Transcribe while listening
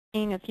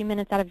a few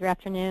minutes out of your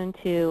afternoon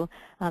to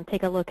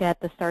take a look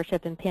at the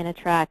StarShip and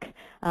Panatrack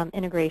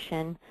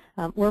integration.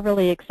 We're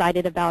really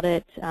excited about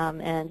it,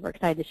 and we're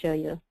excited to show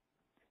you.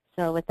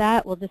 So with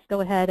that, we'll just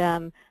go ahead.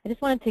 I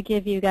just wanted to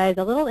give you guys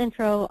a little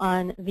intro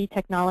on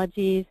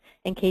V-Technologies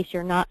in case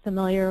you're not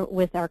familiar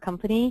with our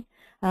company.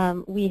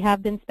 We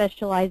have been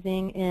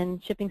specializing in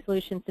shipping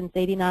solutions since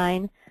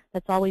 '89.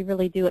 That's all we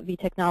really do at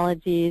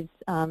V-Technologies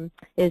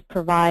is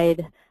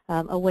provide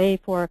a way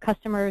for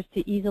customers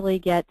to easily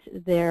get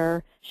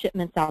their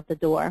shipments out the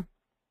door.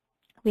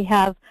 We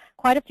have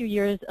quite a few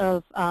years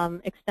of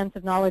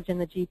extensive knowledge in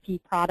the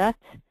GP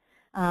product,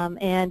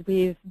 and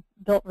we've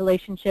built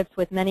relationships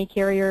with many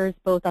carriers,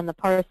 both on the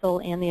parcel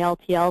and the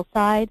LTL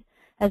side,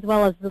 as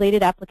well as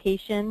related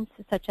applications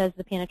such as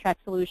the Panatrack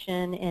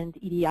solution and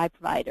EDI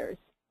providers.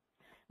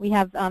 We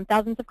have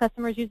thousands of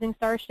customers using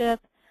StarShip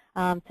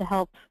to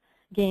help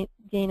gain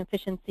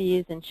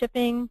efficiencies in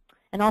shipping,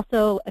 and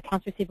also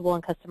accounts receivable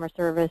and customer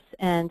service.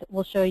 And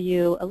we'll show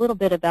you a little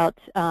bit about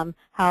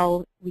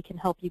how we can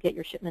help you get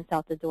your shipments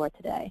out the door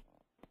today.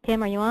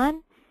 Kim, are you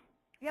on?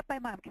 Yep,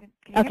 I'm on. Can you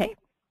hear me?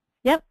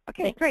 Yep.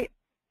 Okay, thanks. great.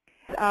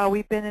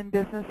 We've been in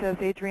business, as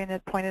Adrian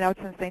had pointed out,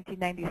 since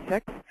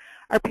 1996.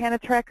 Our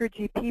Panatrack or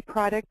GP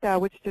product,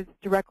 which is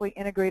directly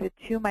integrated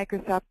to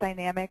Microsoft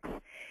Dynamics,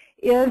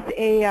 is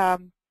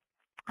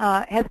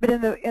has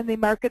been in the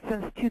market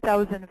since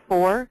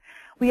 2004.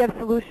 We have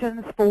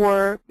solutions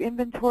for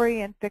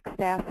inventory and fixed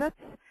assets,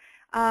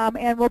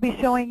 and we'll be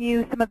showing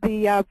you some of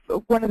the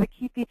one of the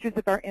key features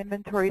of our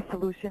inventory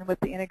solution with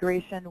the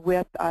integration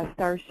with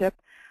StarShip,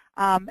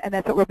 and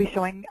that's what we'll be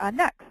showing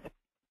next.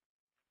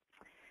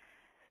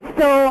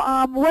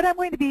 So what I'm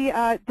going to be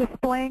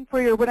displaying for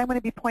you, what I'm going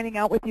to be pointing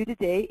out with you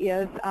today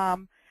is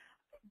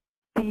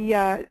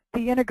the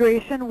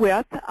integration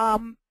with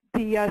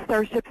the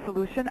StarShip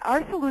solution.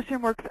 Our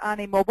solution works on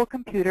a mobile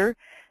computer,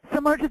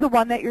 similar to the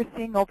one that you're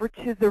seeing over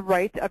to the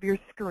right of your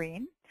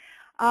screen.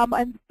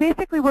 And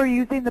basically, we're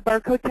using the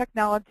barcode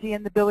technology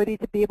and the ability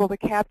to be able to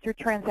capture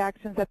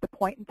transactions at the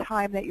point in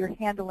time that you're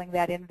handling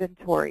that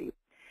inventory.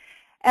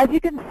 As you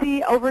can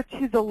see over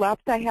to the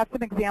left, I have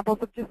some examples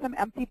of just some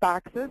empty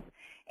boxes.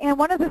 And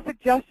one of the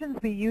suggestions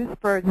we use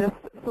for this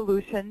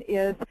solution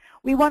is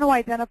we want to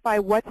identify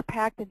what's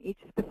packed in each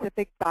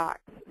specific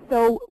box.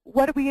 So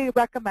what we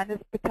recommend is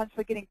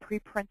potentially getting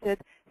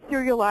pre-printed,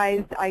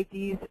 serialized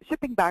IDs,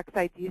 shipping box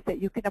IDs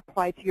that you can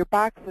apply to your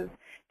boxes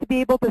to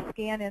be able to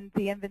scan in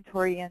the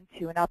inventory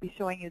into, and I'll be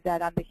showing you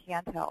that on the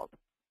handheld.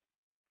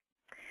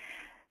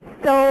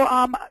 So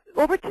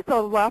over to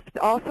the left,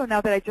 also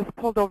now that I just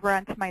pulled over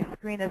onto my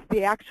screen, is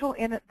the actual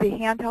the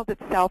handheld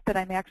itself that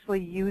I'm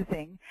actually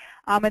using.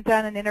 It's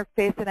on an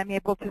interface that I'm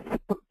able to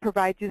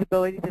provide you the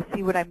ability to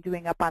see what I'm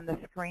doing up on the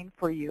screen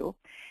for you.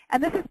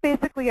 And this is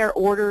basically our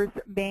orders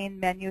main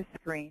menu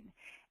screen.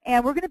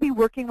 And we're going to be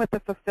working with the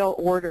fulfill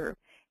order.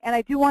 And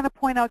I do want to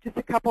point out just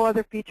a couple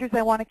other features.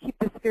 I want to keep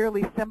this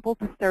fairly simple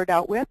to start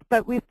out with,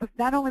 but with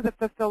not only the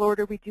fulfill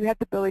order, we do have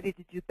the ability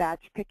to do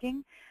batch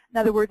picking. In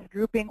other words,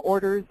 grouping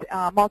orders,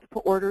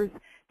 multiple orders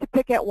to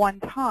pick at one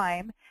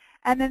time.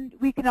 And then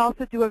we can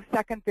also do a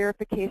second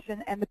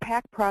verification, and the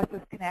pack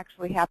process can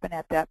actually happen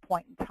at that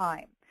point in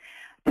time.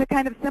 To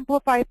kind of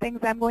simplify things,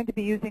 I'm going to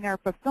be using our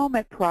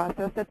fulfillment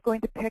process that's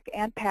going to pick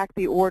and pack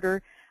the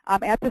order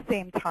at the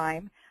same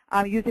time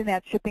using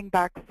that shipping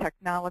box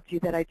technology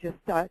that I just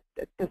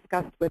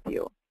discussed with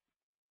you.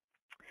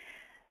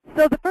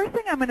 So the first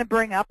thing I'm going to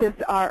bring up is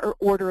our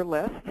order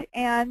list,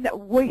 and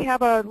we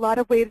have a lot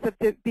of ways of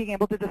being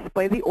able to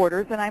display the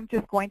orders, and I'm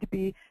just going to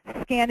be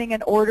scanning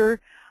an order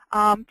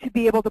to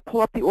be able to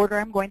pull up the order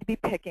I'm going to be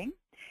picking.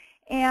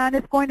 And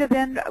it's going to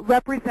then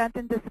represent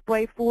and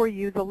display for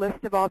you the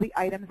list of all the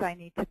items I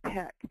need to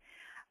pick.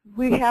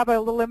 We have a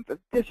little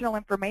additional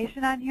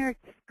information on here,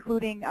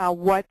 including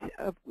what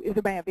is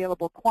my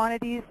available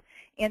quantities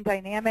in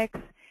Dynamics.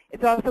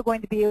 It's also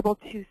going to be able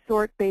to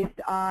sort based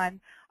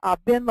on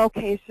bin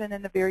location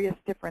and the various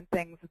different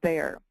things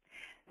there.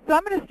 So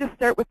I'm going to just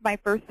start with my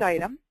first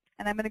item,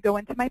 and I'm going to go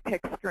into my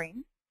pick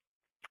screen.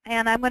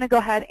 And I'm going to go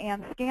ahead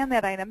and scan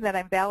that item that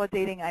I'm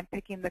validating I'm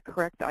picking the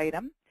correct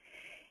item.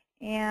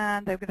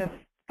 And I'm going to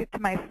get to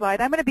my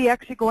slide. I'm going to be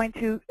actually going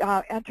to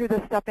enter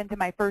this stuff into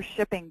my first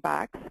shipping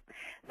box.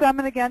 So I'm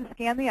going to again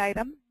scan the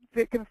item,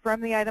 confirm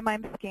the item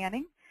I'm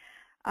scanning,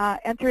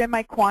 enter in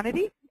my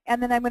quantity,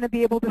 and then I'm going to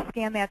be able to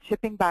scan that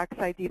shipping box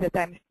ID that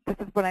this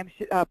is what I'm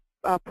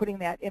putting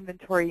that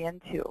inventory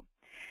into.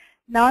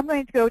 Now I'm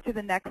going to go to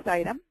the next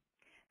item.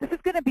 This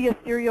is going to be a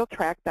serial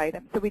tracked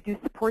item, so we do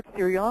support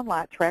serial and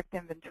lot tracked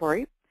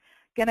inventory.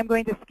 Again, I'm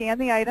going to scan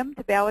the item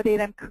to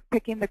validate I'm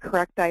picking the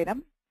correct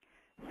item,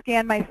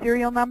 scan my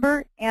serial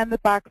number and the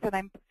box that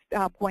I'm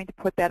going to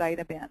put that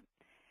item in.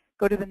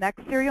 Go to the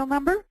next serial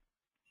number,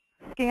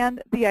 scan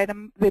the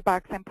item, the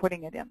box I'm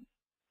putting it in.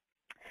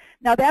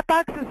 Now that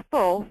box is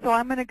full, so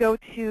I'm going to go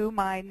to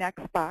my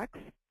next box,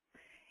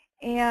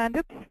 and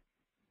oops,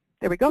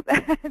 there we go,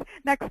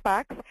 next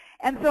box.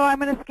 And so I'm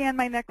going to scan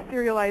my next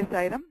serialized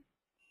item,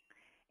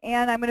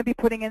 and I'm going to be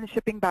putting in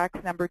shipping box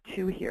number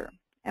 2 here.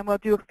 And we'll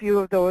do a few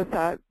of those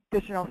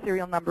additional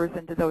serial numbers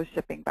into those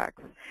shipping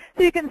boxes.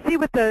 So you can see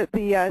with the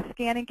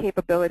scanning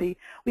capability,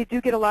 we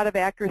do get a lot of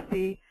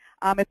accuracy.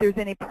 If there's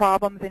any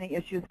problems, any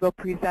issues, we'll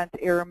present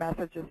error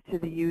messages to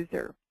the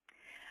user.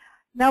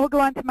 Now we'll go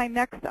on to my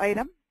next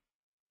item.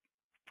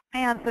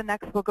 And so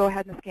next we'll go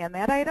ahead and scan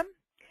that item,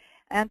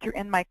 enter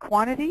in my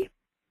quantity.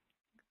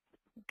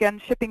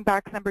 Again, shipping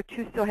box number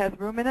 2 still has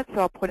room in it,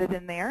 so I'll put it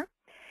in there.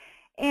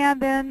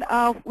 And then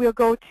we'll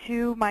go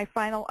to my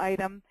final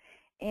item.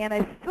 And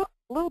I still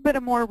a little bit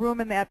of more room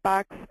in that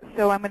box,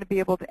 so I'm going to be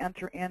able to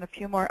enter in a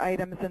few more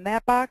items in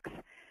that box.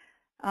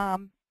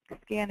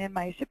 Scan in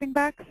my shipping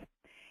box.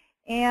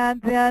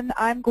 And then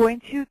I'm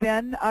going to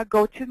then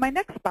go to my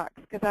next box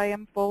because I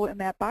am full in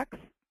that box.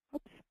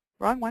 Oops,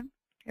 wrong one.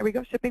 Here we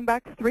go, shipping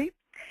box 3.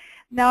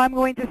 Now I'm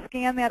going to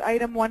scan that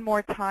item one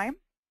more time.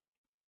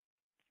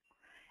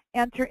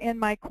 Enter in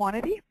my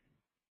quantity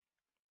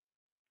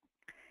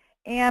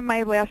and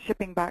my last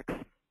shipping box.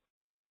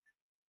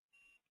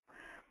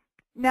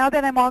 Now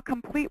that I'm all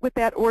complete with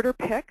that order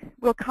pick,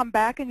 we'll come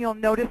back and you'll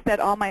notice that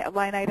all my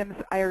line items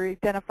are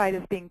identified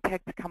as being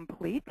picked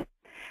complete.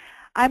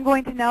 I'm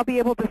going to now be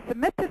able to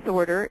submit this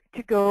order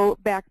to go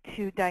back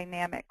to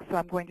Dynamics. So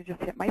I'm going to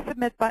just hit my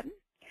Submit button.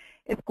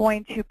 It's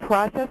going to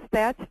process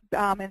that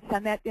and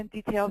send that in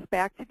details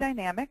back to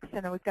Dynamics.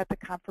 And we've got the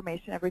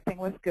confirmation everything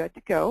was good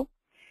to go.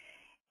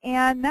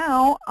 And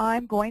now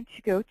I'm going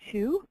to go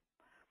to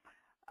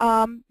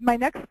my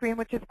next screen,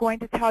 which is going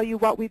to tell you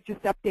what we've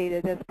just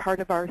updated as part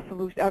of our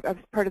solution, as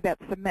part of that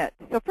submit.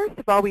 So first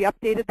of all, we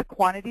updated the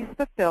quantities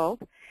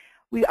fulfilled.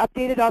 We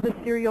updated all the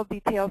serial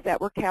details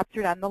that were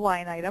captured on the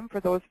line item for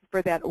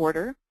that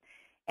order.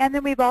 And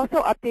then we've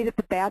also updated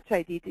the batch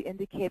ID to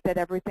indicate that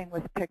everything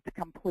was picked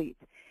complete.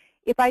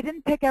 If I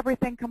didn't pick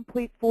everything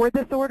complete for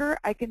this order,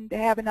 I can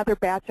have another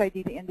batch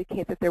ID to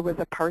indicate that there was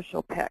a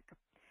partial pick.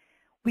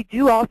 We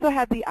do also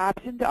have the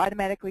option to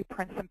automatically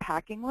print some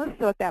packing lists.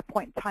 So at that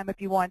point in time,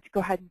 if you want to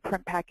go ahead and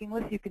print packing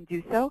lists, you can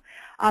do so.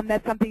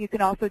 That's something you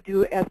can also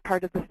do as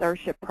part of the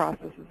StarShip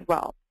process as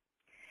well.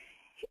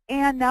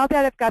 And now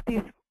that I've got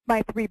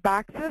my 3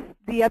 boxes,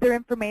 the other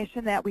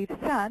information that we've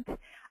sent,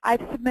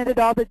 I've submitted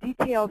all the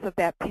details of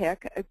that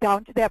pick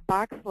down to that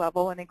box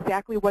level and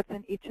exactly what's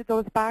in each of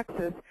those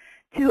boxes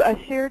to a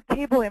shared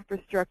table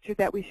infrastructure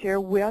that we share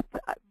with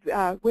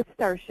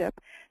StarShip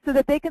so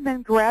that they can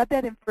then grab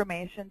that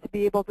information to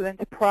be able to then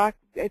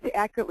to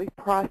accurately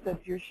process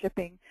your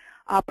shipping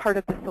part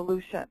of the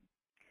solution.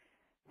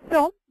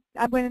 So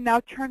I'm going to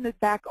now turn it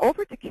back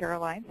over to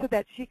Caroline so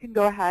that she can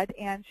go ahead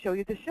and show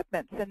you the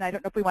shipments. And I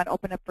don't know if we want to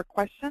open up for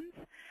questions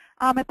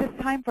at this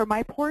time for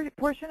my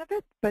portion of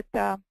it,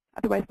 but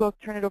otherwise we'll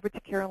turn it over to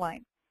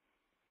Caroline.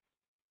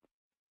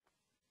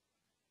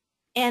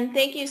 And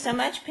thank you so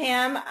much,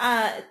 Pam.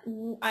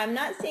 I'm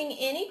not seeing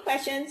any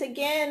questions.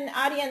 Again,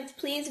 audience,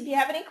 please, if you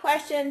have any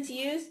questions,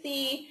 use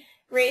the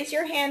raise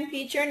your hand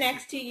feature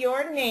next to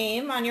your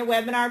name on your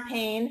webinar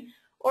pane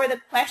or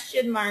the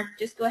question mark.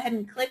 Just go ahead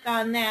and click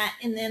on that,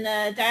 and then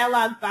a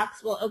dialog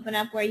box will open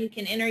up where you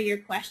can enter your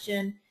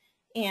question,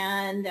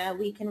 and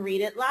we can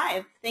read it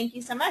live. Thank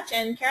you so much.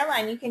 And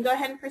Caroline, you can go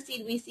ahead and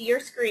proceed. We see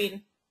your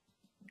screen.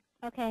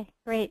 Okay,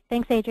 great.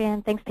 Thanks,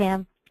 Adrienne. Thanks,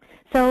 Pam.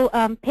 So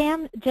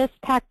Pam just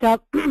packed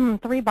up 3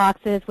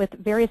 boxes with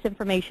various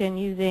information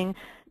using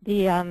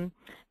the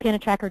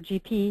Panatrack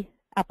GP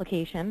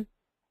application.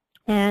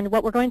 And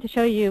what we're going to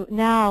show you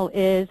now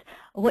is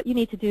what you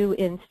need to do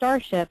in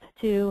StarShip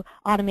to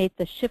automate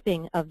the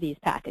shipping of these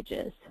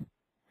packages.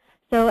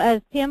 So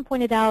as Pam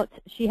pointed out,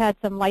 she had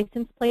some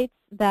license plates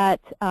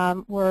that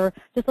were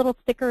just little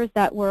stickers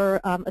that were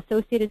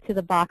associated to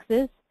the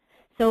boxes.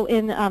 So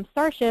in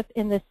StarShip,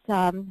 in this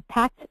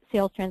packed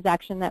sales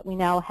transaction that we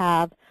now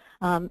have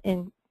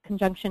in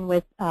conjunction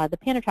with the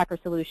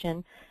Panatracker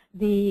solution,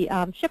 the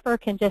shipper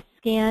can just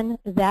scan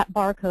that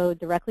barcode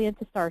directly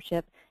into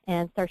StarShip,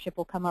 and StarShip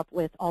will come up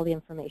with all the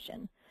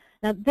information.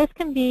 Now, this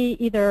can be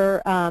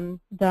either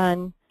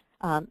done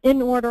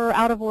in order,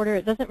 out of order.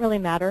 It doesn't really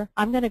matter.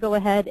 I'm going to go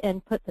ahead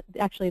and put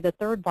actually the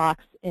 3rd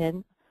box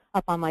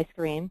up on my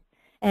screen.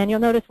 And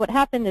you'll notice what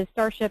happened is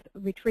StarShip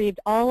retrieved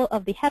all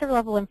of the header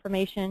level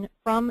information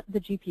from the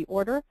GP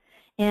order,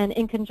 and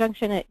in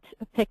conjunction it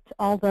picked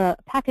all the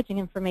packaging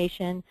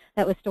information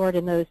that was stored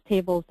in those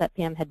tables that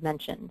Pam had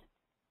mentioned.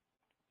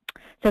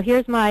 So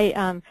here's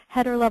my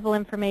header level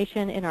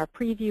information in our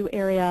preview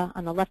area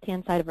on the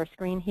left-hand side of our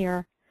screen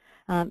here.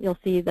 You'll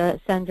see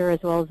the sender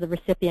as well as the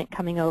recipient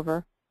coming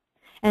over.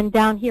 And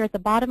down here at the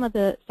bottom of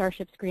the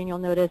StarShip screen, you'll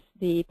notice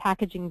the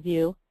packaging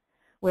view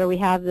where we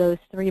have those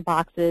 3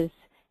 boxes,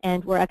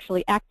 and we're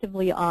actually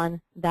actively on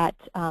that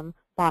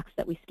box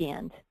that we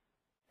scanned.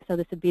 So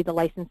this would be the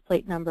license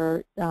plate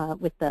number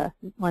with the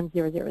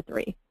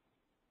 1003.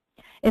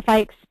 If I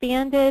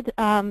expanded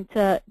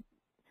to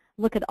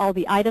look at all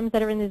the items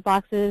that are in these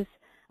boxes,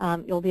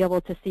 you'll be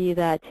able to see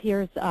that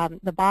here's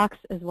the box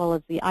as well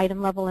as the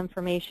item level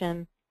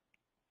information.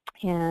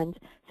 And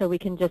so we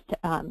can just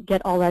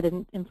get all that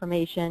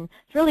information.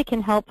 It really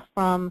can help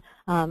from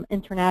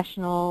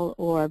international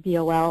or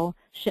BOL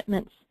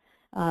shipments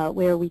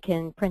where we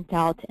can print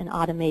out and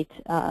automate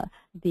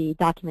the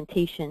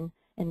documentation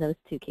in those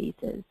two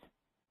cases.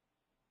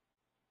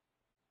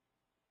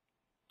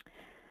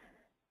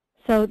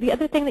 So the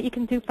other thing that you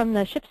can do from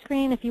the ship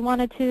screen, if you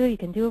wanted to, you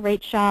can do a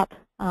rate shop.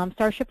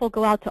 StarShip will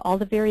go out to all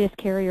the various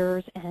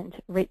carriers and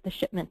rate the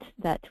shipment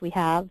that we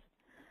have,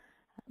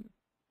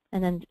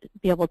 and then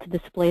be able to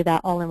display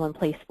that all in one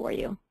place for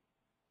you.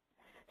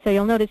 So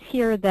you'll notice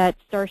here that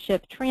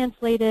StarShip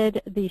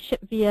translated the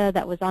ship via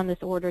that was on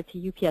this order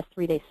to UPS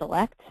 3-day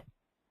select.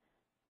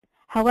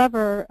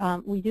 However,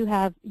 we do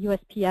have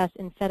USPS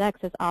and FedEx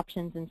as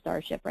options in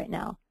StarShip right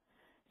now.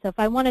 So if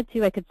I wanted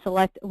to, I could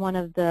select one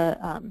of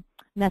the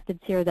methods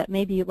here that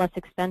may be less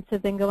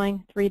expensive than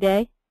going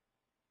 3-day.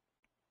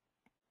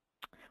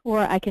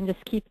 Or I can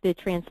just keep the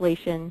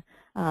translation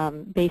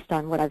based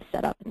on what I've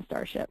set up in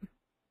StarShip.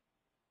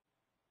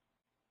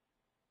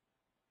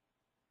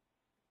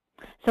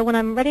 So when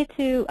I'm ready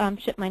to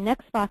ship my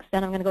next box,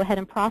 then I'm going to go ahead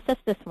and process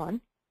this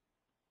one.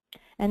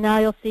 And now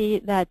you'll see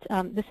that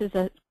this is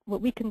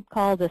what we can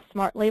call the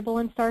smart label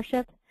in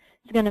StarShip.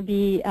 It's going to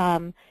be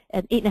an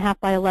 8.5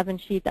 by 11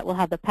 sheet that will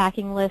have the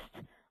packing list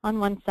on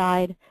one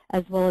side,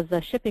 as well as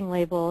the shipping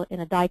label in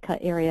a die cut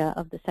area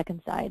of the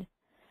second side.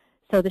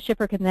 So the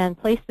shipper can then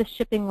place the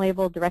shipping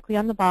label directly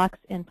on the box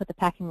and put the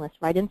packing list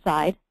right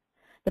inside.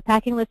 The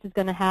packing list is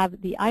going to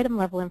have the item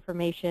level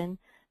information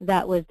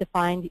that was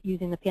defined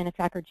using the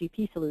Panatrack or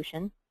GP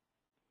solution.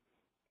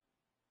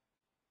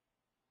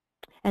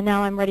 And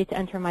now I'm ready to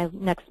enter my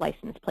next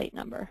license plate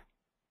number.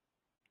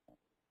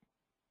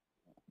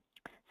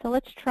 So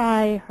let's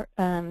try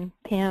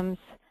Pam's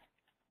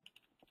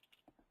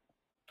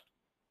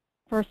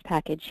first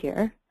package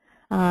here.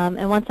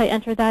 And once I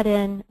enter that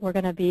in, we're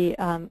going to be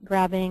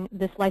grabbing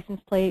this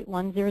license plate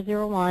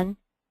 1001.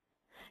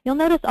 You'll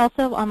notice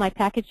also on my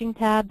packaging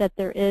tab that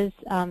there is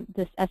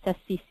this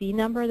SSCC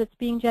number that's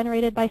being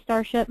generated by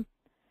StarShip.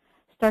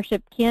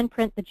 StarShip can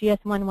print the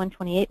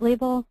GS1128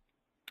 label,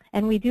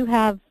 and we do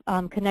have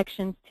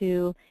connections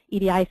to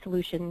EDI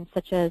solutions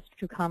such as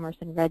TrueCommerce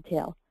and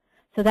Redtail.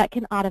 So that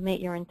can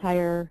automate your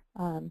entire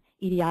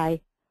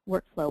EDI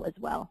workflow as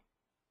well.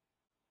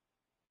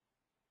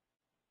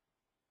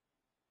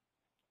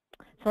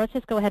 So let's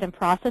just go ahead and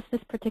process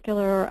this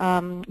particular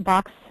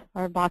box,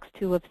 or box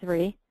 2 of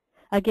 3.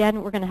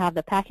 Again, we're going to have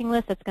the packing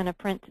list that's going to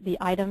print the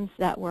items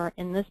that were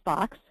in this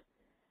box,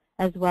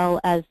 as well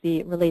as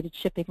the related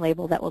shipping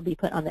label that will be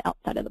put on the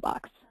outside of the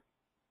box.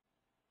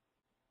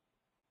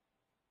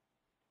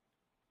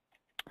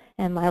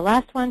 And my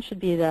last one should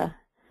be the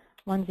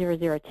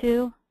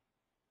 1002,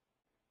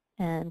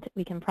 and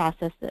we can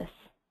process this.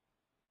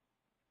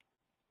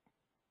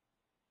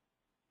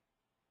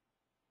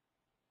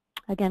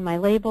 Again, my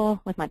label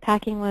with my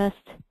packing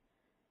list.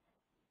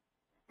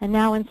 And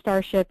now in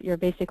StarShip, you're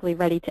basically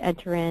ready to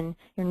enter in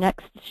your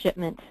next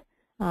shipment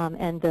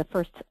and the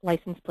first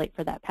license plate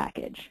for that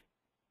package.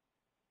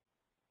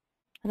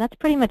 And that's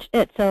pretty much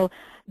it. So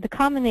the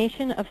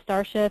combination of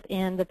StarShip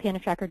and the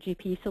Panatrack or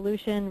GP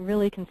solution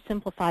really can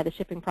simplify the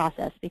shipping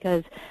process,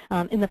 because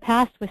in the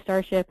past with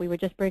StarShip, we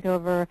would just bring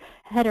over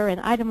header and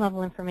item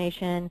level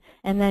information,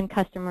 and then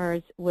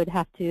customers would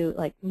have to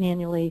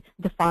manually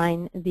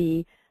define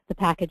the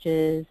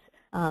packages.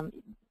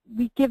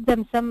 We give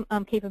them some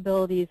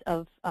capabilities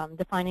of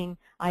defining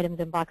items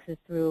and boxes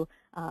through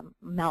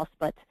mouse,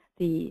 but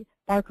the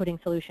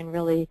barcoding solution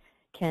really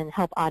can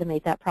help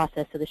automate that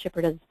process so the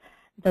shipper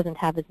doesn't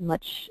have as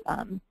much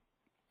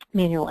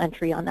manual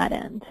entry on that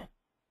end.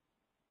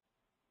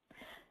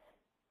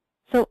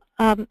 So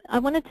I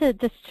wanted to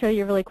just show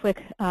you really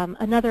quick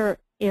another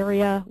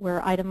area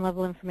where item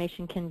level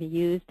information can be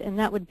used, and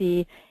that would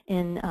be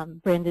in our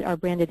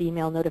branded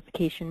email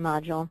notification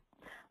module.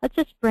 Let's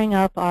just bring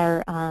up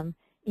our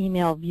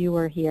email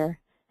viewer here,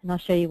 and I'll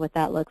show you what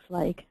that looks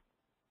like.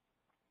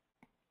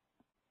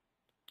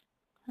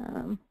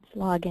 Let's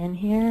log in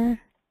here.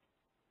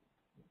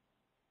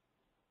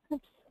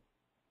 Oops.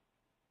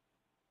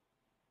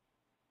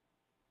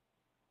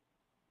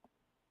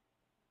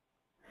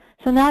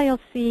 So now you'll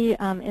see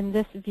in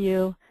this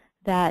view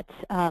that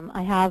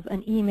I have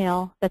an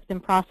email that's been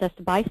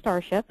processed by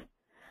StarShip.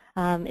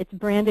 It's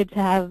branded to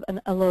have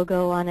a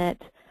logo on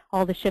it,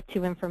 all the ship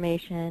to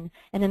information.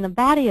 And in the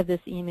body of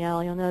this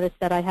email, you'll notice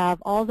that I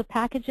have all the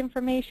package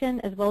information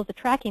as well as the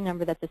tracking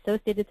number that's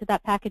associated to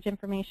that package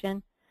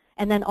information,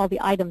 and then all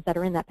the items that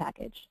are in that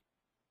package.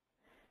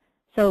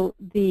 So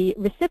the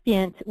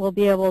recipient will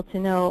be able to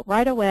know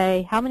right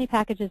away how many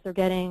packages they're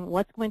getting,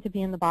 what's going to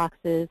be in the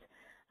boxes,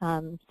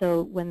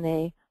 so when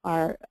they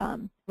are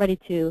ready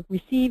to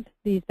receive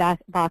these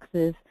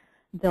boxes,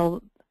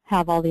 they'll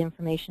have all the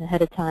information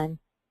ahead of time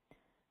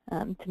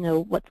to know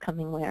what's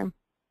coming where.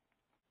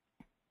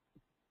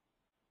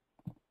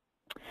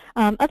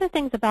 Other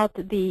things about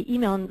the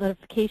email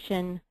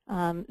notification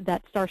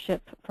that StarShip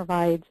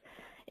provides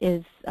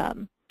is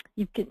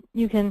you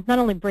can not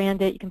only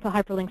brand it, you can put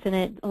hyperlinks in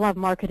it, a lot of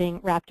marketing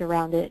wrapped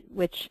around it,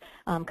 which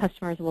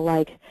customers will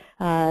like,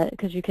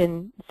 because you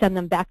can send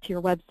them back to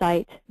your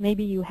website.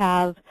 Maybe you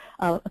have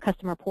a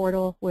customer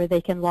portal where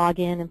they can log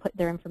in and put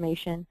their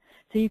information.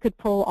 So you could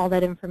pull all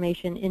that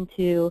information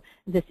into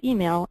this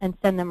email and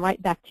send them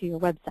right back to your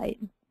website.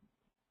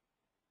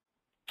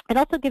 It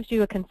also gives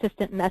you a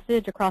consistent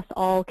message across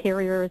all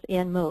carriers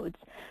and modes.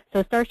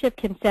 So StarShip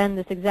can send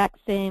this exact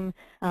same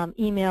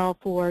email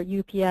for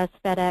UPS,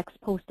 FedEx,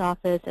 Post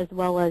Office, as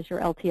well as your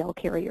LTL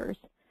carriers.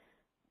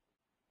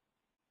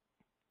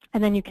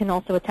 And then you can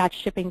also attach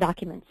shipping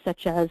documents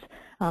such as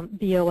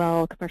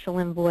BOL, commercial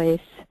invoice.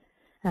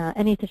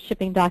 Any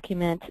shipping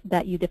document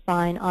that you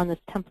define on this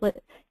template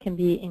can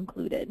be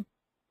included.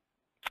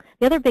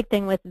 The other big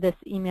thing with this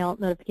email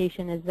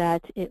notification is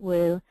that it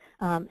will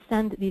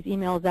send these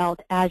emails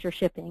out as you're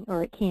shipping,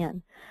 or it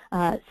can.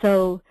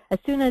 So as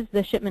soon as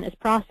the shipment is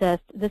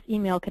processed, this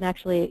email can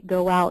actually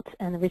go out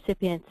and the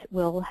recipient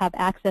will have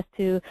access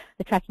to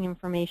the tracking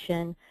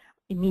information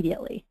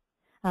immediately.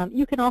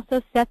 You can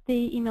also set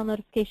the email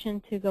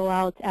notification to go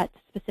out at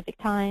specific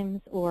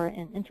times or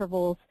in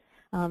intervals.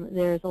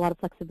 There's a lot of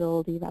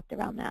flexibility wrapped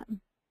around that.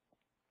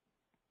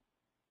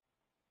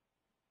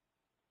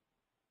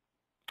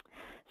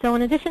 So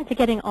in addition to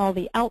getting all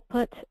the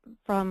output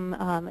from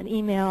an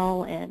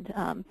email and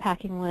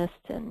packing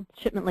list and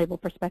shipment label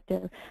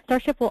perspective,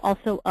 StarShip will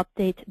also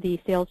update the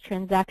sales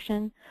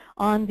transaction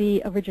on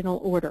the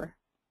original order.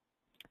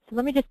 So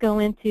let me just go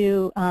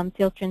into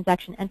sales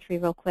transaction entry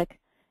real quick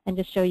and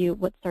just show you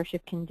what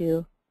StarShip can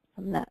do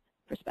from that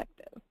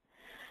perspective.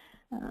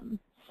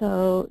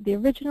 So the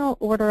original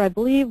order, I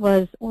believe,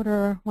 was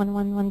order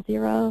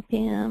 1110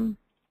 p.m.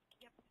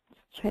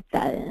 Let's type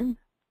that in.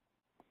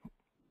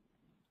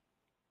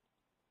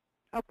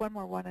 Oh, one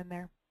more one in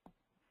there.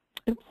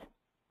 Oops.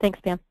 Thanks,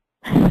 Pam.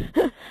 Not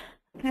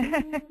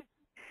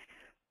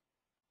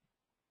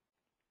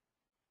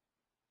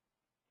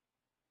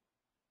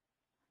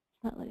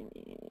letting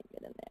me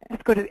get in there.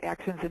 Let's go to the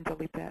actions and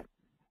delete that.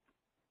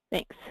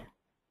 Thanks.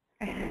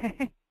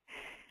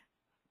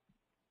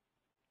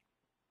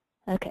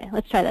 Okay,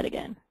 let's try that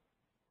again.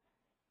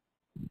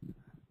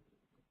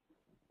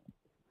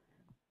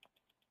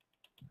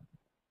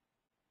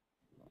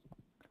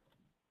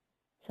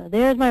 So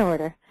there's my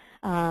order.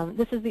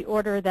 This is the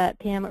order that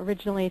Pam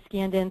originally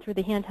scanned in through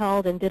the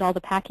handheld and did all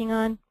the packing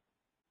on.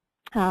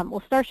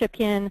 Well, StarShip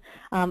can,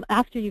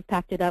 after you've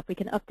packed it up, we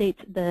can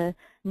update the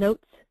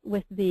notes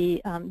with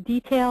the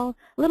detail,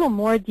 a little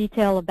more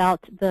detail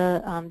about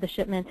the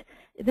shipment.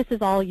 This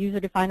is all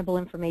user-definable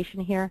information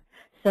here,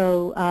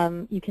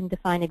 so you can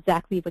define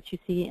exactly what you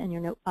see in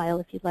your note file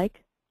if you'd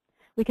like.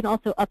 We can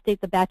also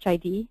update the batch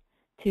ID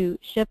to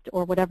shipped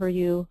or whatever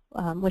you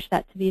wish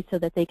that to be so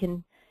that they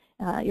can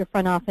your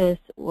front office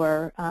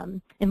or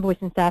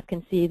invoicing staff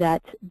can see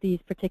that this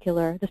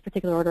particular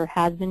order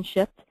has been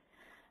shipped.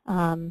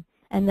 And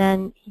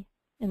then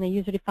in the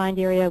user-defined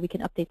area, we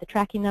can update the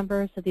tracking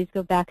number. So these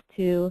go back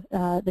to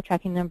the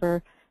tracking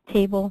number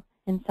table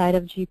inside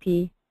of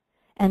GP.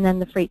 And then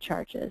the freight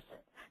charges.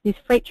 These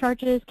freight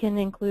charges can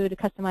include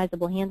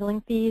customizable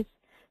handling fees.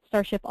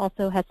 StarShip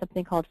also has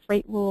something called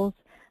freight rules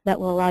that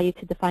will allow you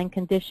to define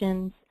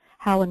conditions,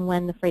 how and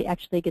when the freight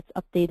actually gets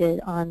updated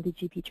on the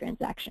GP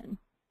transaction.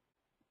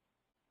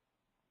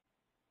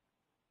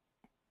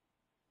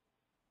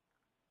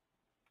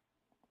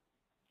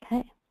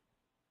 Okay.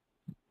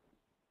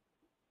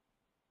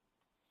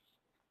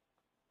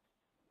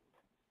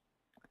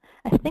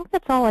 I think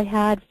that's all I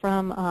had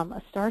from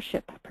a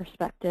StarShip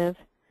perspective.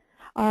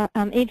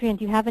 Adrienne,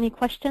 do you have any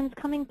questions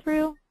coming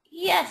through?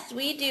 Yes,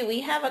 we do.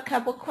 We have a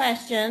couple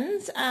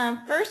questions.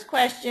 First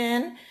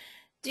question,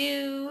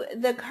 do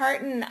the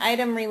carton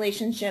item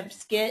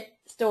relationships get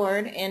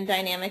stored in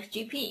Dynamics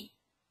GP?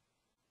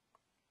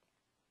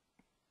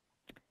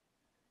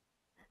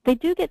 They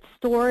do get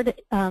stored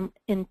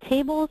in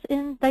tables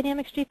in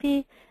Dynamics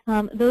GP.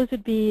 Those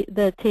would be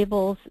the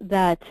tables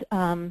that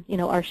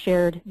are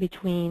shared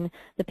between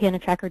the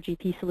Panatrack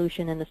GP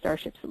solution and the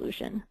StarShip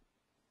solution.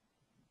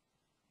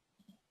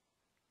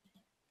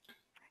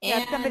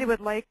 Yeah, if somebody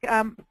would like,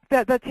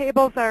 the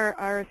tables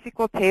are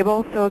SQL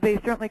tables, so they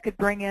certainly could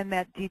bring in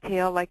that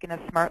detail, like in a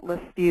Smart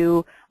List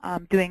view,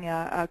 creating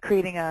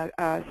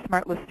a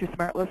Smart List to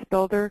Smart List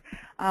builder.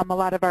 A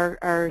lot of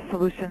our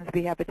solutions,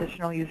 we have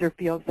additional user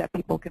fields that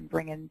people can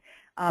bring in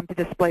to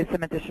display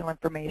some additional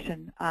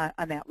information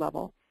on that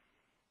level.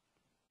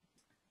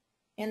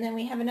 And then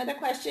we have another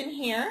question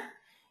here.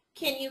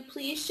 Can you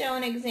please show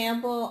an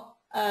example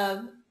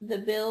of the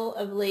bill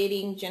of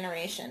lading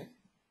generation?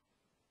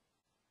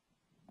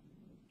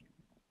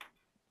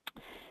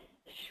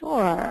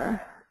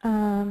 Sure.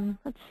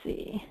 Let's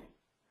see.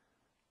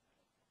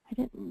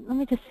 Let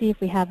me just see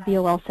if we have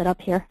BOL set up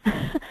here.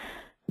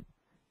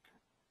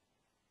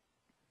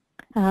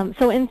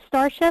 So in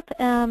StarShip,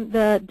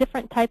 the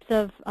different types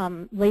of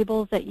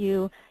labels that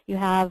you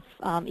have,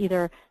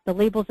 either the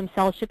labels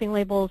themselves, shipping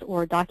labels,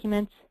 or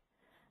documents.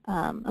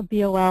 A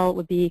BOL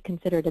would be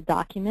considered a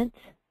document,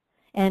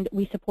 and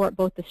we support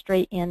both the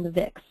straight and the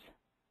VIX.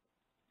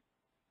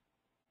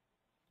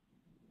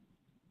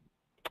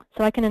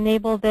 So I can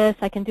enable this.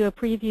 I can do a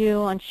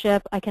preview on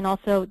ship. I can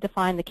also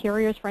define the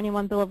carriers for any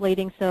one bill of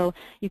lading. So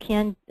you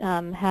can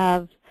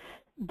have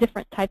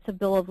different types of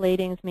bill of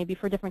ladings, maybe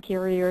for different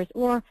carriers,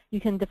 or you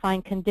can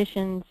define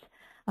conditions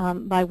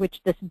by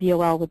which this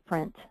BOL would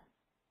print.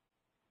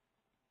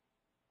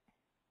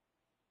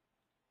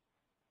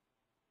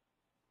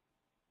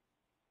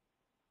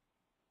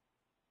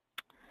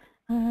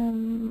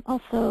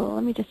 Also,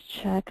 let me just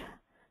check.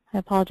 I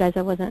apologize,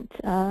 I wasn't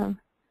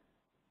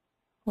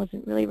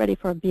really ready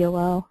for a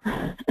BOL.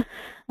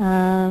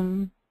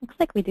 Looks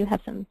like we do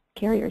have some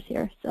carriers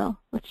here, so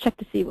let's check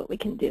to see what we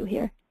can do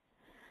here.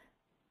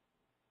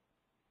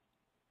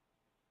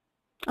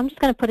 I'm just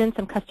going to put in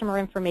some customer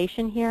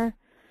information here.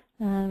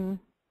 And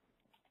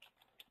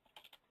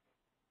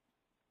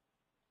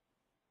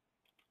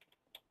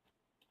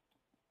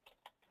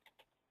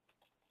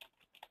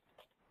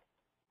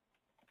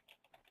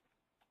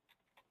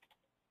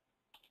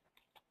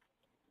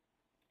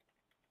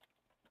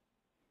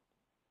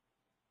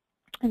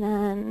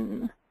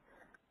then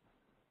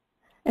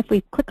if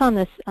we click on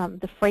this,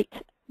 the freight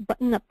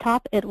button up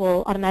top, it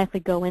will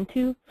automatically go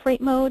into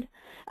freight mode.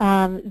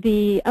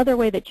 The other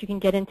way that you can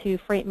get into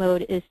freight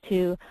mode is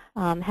to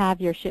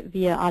have your ship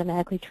via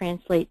automatically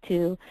translate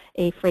to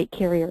a freight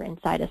carrier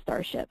inside a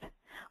StarShip.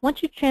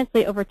 Once you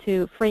translate over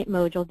to freight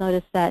mode, you'll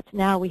notice that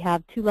now we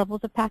have 2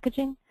 levels of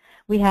packaging.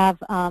 We have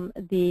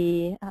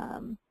the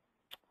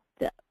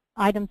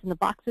items in the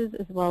boxes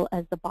as well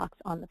as the box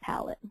on the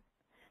pallet.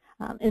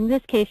 In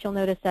this case, you'll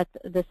notice that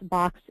this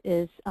box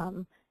is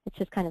it's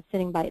just kind of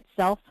sitting by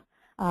itself.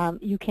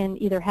 You can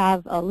either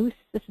have a loose,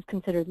 this is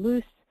considered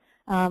loose,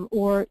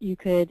 or you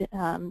could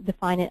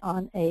define it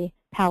on a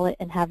pallet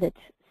and have it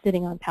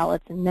sitting on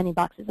pallets and many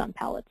boxes on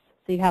pallets.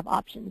 So you have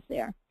options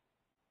there.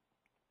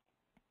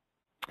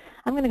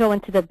 I'm going to go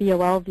into the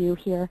BOL view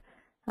here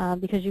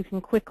because you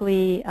can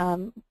quickly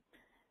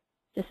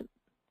just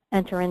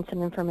enter in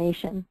some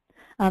information.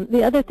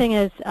 The other thing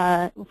is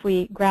if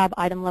we grab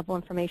item level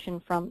information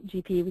from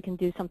GP, we can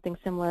do something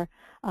similar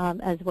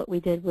as what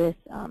we did with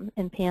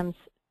in Pam's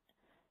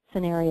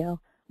scenario,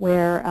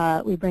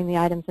 where we bring the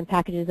items and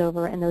packages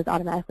over and those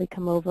automatically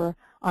come over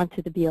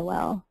onto the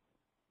BOL.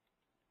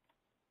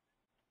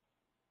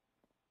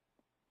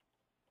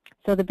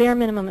 So the bare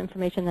minimum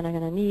information that I'm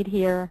going to need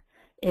here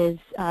is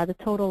the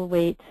total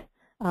weight.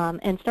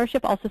 And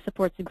StarShip also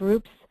supports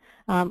groups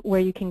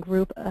where you can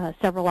group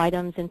several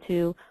items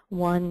into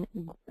one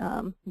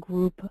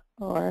group,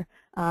 or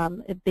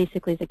it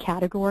basically is a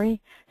category.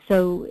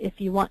 So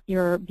if you want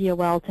your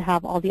BOL to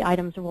have all the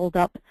items rolled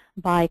up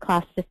by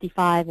class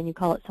 55 and you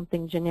call it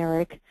something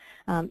generic,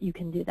 you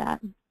can do that.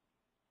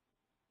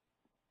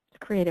 Let's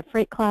create a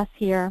freight class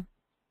here.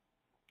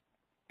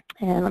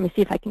 And let me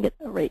see if I can get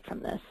a rate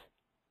from this.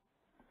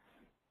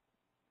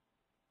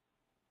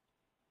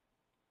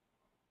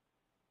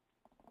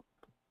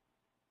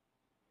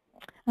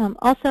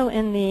 Also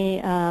in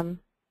the,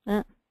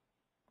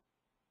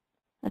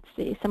 let's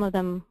see, some of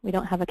them we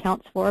don't have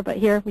accounts for, but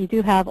here we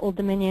do have Old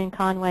Dominion,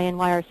 Conway, and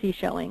YRC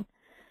showing.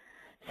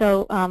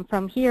 So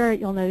from here,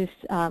 you'll notice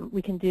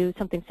we can do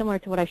something similar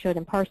to what I showed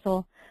in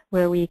Parcel,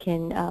 where we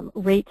can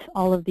rate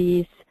all of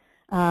these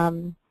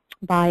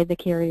by the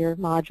carrier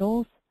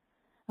modules,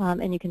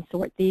 and you can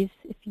sort these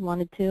if you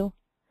wanted to.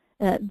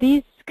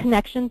 These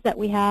connections that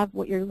we have,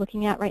 what you're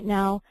looking at right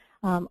now,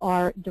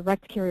 are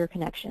direct carrier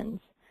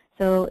connections.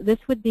 So this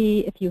would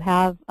be if you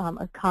have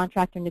a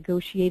contract or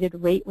negotiated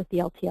rate with the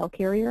LTL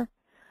carrier.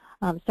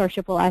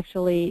 StarShip will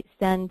actually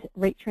send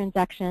rate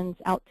transactions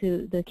out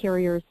to the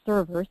carrier's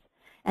servers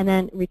and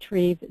then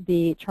retrieve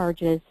the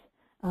charges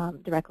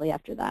directly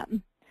after that.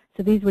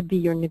 So these would be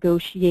your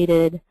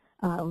negotiated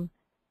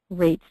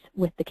rates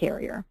with the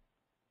carrier.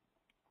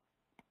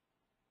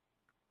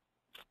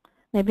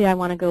 Maybe I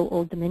want to go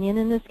Old Dominion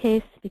in this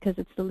case because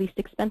it's the least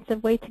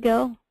expensive way to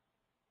go.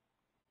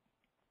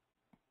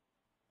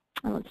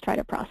 And let's try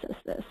to process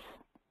this.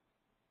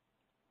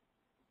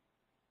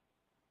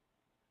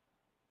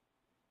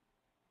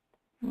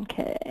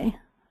 Okay,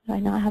 do I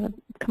not have a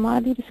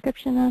commodity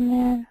description on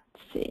there?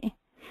 Let's see.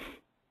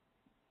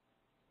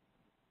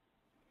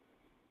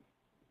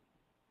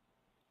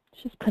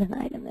 Let's just put an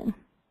item in.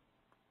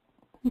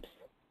 Oops.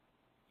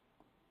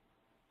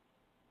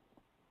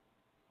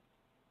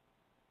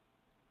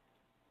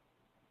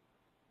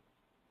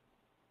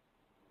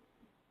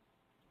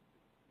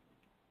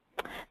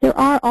 There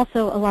are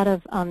also a lot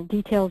of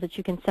details that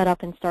you can set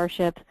up in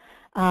StarShip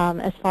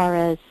as far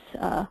as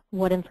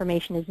what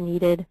information is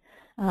needed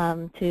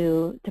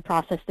to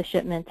process the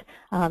shipment.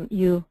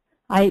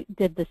 I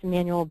did this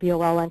manual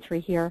BOL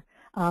entry here,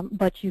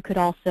 but you could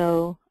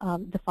also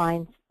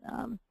define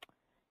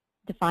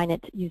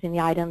it using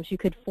the items. You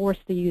could force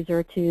the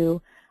user to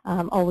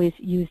always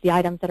use the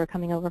items that are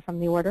coming over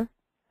from the order.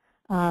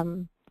 Let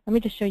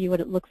me just show you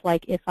what it looks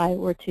like if I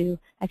were to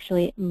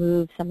actually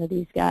move some of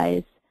these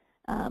guys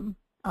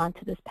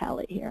onto this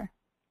pallet here.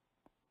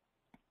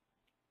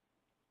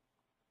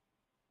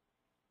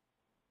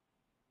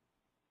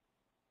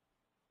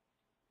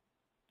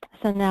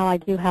 So now I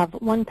do have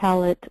one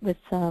pallet with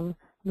some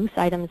loose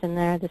items in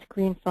there, this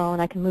green phone.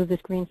 I can move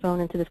this green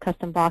phone into this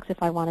custom box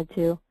if I wanted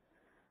to,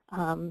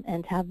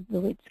 and have the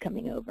weights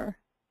coming over.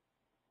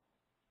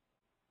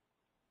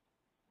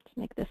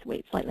 make this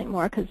weight slightly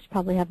more because you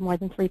probably have more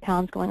than 3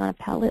 pounds going on a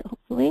pallet,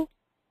 hopefully.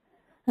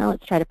 Now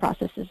let's try to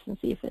process this and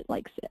see if it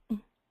likes it.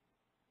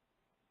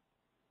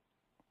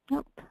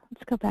 Nope.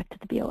 Let's go back to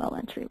the BOL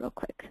entry real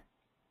quick.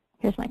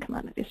 Here's my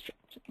commodity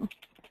description.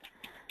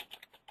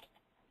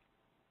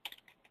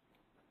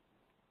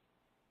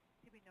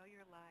 We know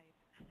you're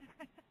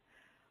live.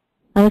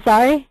 I'm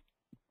sorry?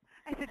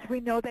 I said, we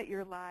know that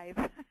you're live.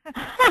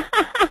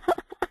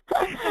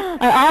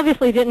 I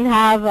obviously didn't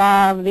have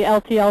the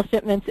LTL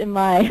shipments in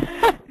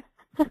my...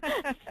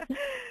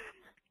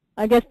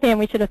 I guess, Pam,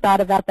 we should have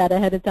thought about that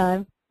ahead of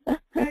time.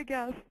 I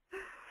guess.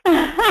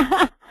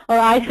 Or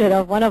I should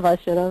have. One of us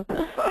should have.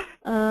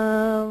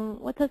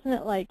 What doesn't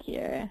it like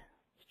here?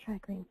 Let's try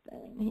green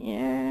filling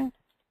here.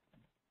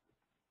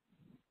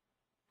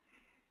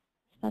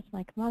 That's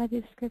my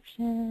commodity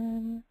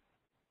description.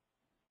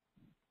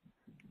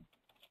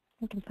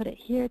 We can put it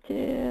here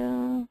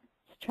too.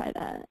 Let's try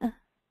that.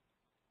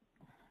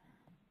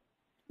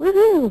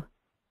 Woohoo!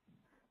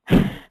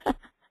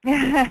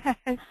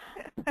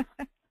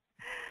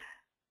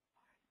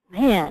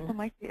 Man,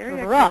 like the it's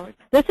area rough. code.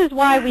 This is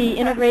why we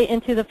integrate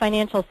into the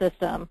financial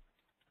system.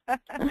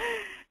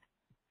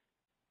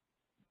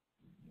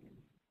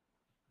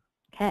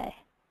 Okay.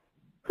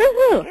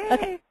 Woohoo!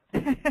 Okay.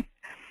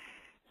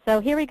 So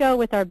here we go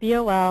with our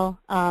BOL.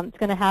 It's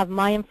going to have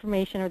my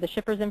information or the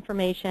shipper's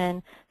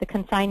information, the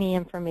consignee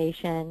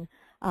information,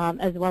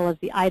 as well as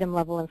the item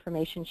level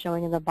information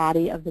showing in the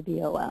body of the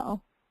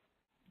BOL.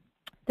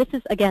 This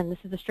is, again, this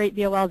is a straight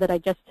BOL that I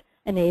just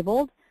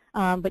enabled,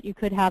 but you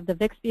could have the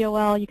VIX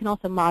BOL. You can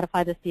also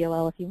modify this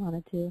BOL if you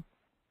wanted to.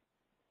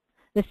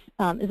 This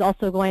is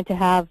also going to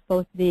have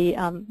both the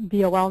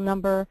BOL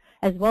number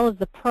as well as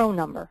the PRO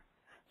number.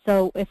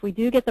 So if we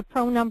do get the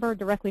PRO number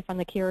directly from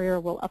the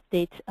carrier, we'll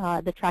update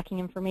the tracking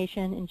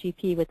information in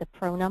GP with the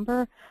PRO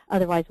number.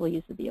 Otherwise, we'll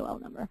use the BOL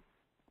number.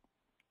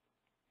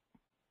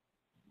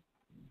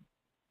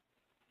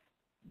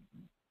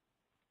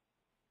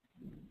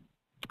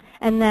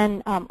 And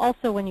then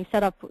also when you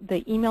set up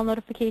the email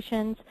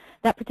notifications,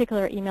 that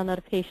particular email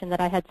notification that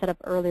I had set up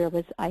earlier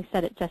was I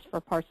set it just for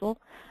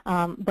parcel,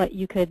 but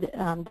you could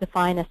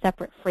define a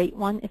separate freight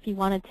one if you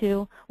wanted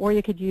to, or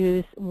you could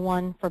use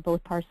one for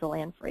both parcel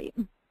and freight.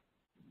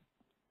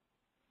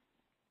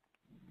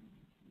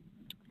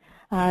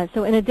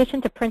 So in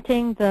addition to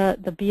printing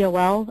the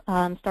BOL,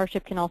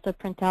 StarShip can also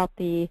print out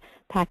the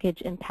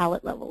package and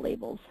pallet level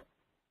labels.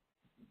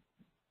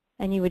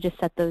 And you would just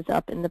set those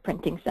up in the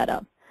printing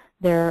setup.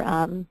 They're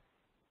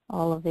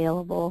all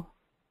available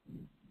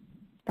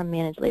from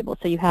Manage Labels.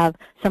 So you have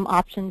some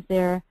options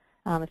there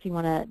if you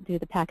want to do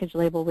the package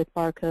label with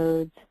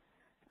barcodes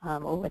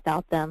or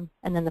without them,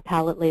 and then the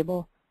pallet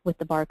label with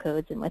the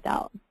barcodes and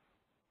without.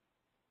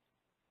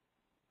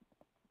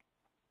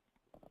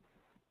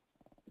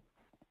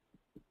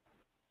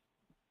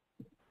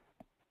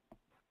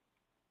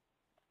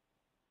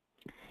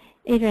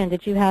 Adrienne,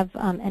 did you have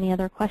any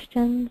other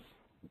questions?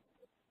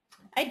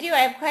 I do. I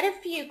have quite a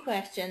few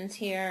questions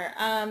here.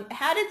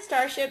 How did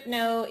StarShip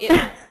know it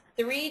was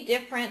 3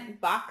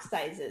 different box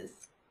sizes?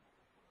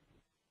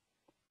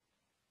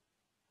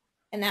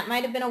 And that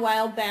might have been a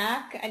while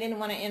back. I didn't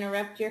want to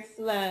interrupt your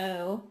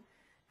flow.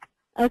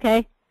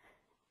 Okay.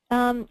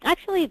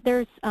 Actually,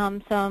 there's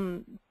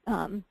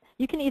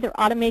you can either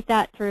automate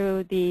that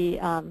through the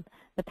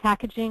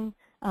packaging,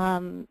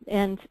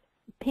 and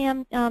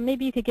Pam,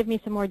 maybe you could give me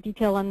some more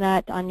detail on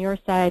that on your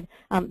side.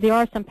 There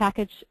are some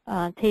package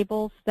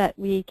tables that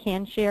we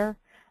can share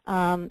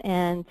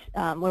and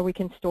where we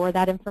can store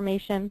that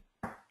information.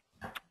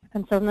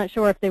 And so I'm not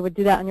sure if they would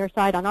do that on your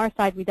side. On our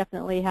side, we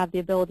definitely have the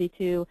ability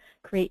to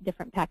create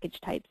different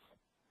package types.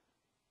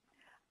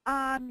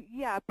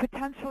 Yeah,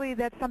 potentially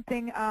that's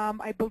something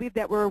I believe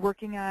that we're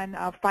working on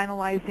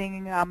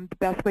finalizing the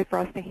best way for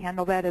us to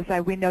handle that. Is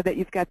we know that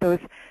you've got those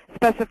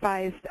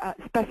specified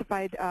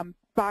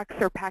box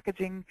or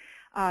packaging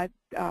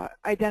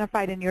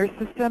identified in your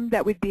system,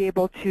 that we'd be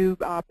able to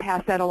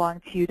pass that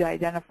along to you to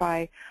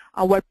identify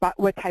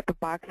what type of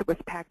box it was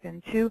packed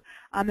into.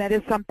 That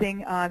is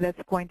something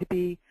that's going to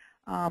be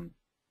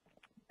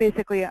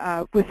basically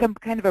with some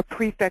kind of a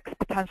prefix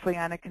potentially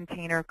on a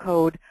container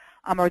code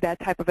or that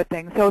type of a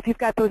thing. So if you've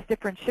got those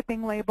different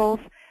shipping labels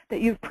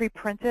that you've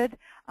pre-printed,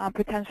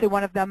 potentially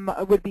one of them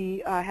would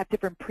be have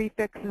different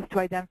prefixes to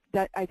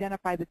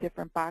identify the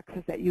different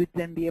boxes that you'd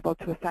then be able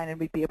to assign, and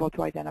we'd be able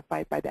to identify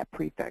it by that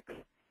prefix.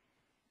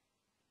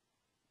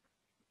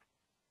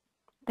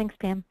 Thanks,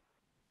 Pam.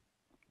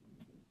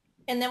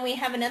 And then we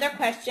have another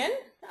question.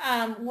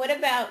 What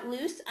about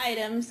loose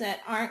items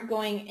that aren't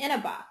going in a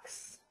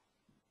box?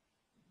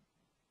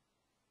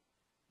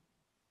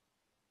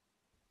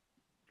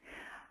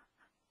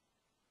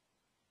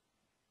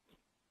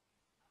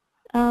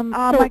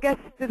 I guess,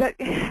 that,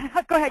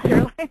 go ahead,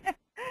 Caroline.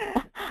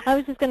 I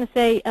was just going to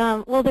say,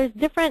 well, there's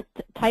different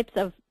types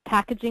of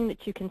packaging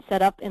that you can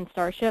set up in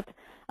StarShip.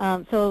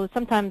 So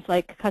sometimes,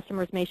 like,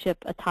 customers may ship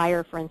a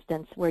tire, for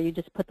instance, where you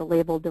just put the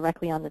label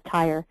directly on the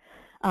tire.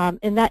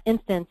 In that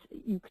instance,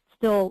 you could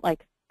still,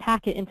 like,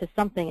 pack it into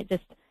something. It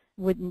just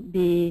wouldn't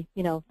be,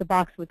 the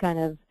box would kind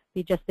of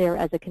be just there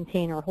as a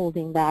container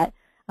holding that,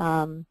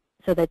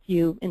 so that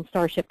you in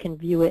StarShip can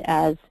view it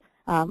as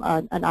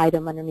an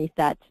item underneath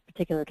that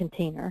particular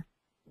container.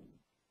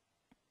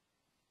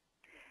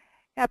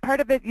 Yeah, part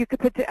of it you could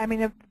put,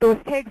 those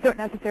tags don't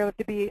necessarily have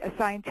to be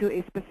assigned to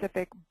a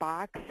specific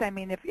box. I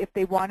mean, if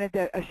they wanted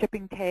a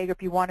shipping tag, or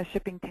if you want a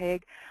shipping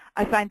tag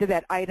assigned to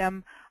that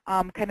item,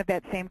 kind of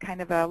that same kind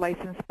of a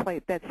license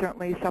plate, that's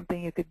certainly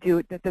something you could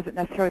do. That doesn't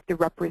necessarily have to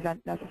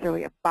represent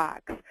necessarily a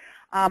box.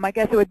 I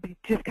guess it would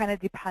just kind of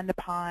depend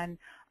upon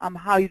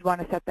how you'd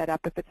want to set that up.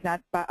 If it's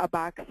not a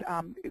box,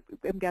 I'm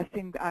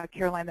guessing,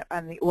 Caroline, that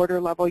on the order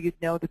level, you'd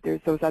know that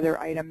there's those other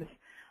items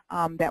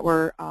that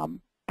were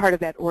part of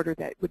that order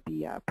that would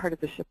be part of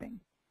the shipping.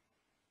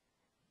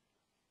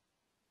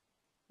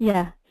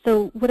 Yeah,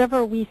 so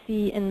whatever we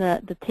see in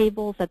the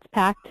tables that's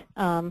packed,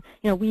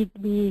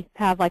 we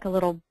have like a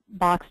little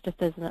box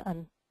just as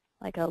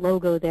like a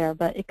logo there,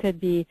 but it could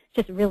be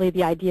just really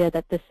the idea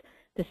that this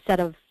set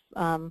of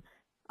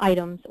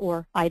items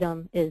or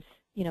item is,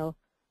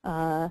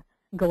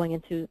 going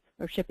into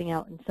or shipping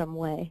out in some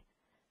way.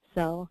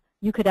 So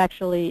you could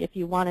actually, if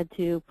you wanted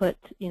to put,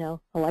 a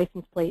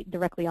license plate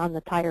directly on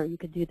the tire, you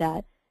could do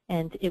that,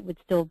 and it would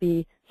still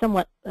be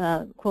somewhat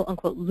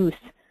quote-unquote loose,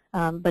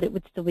 but it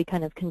would still be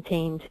kind of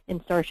contained in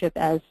StarShip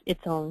as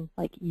its own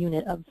like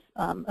unit of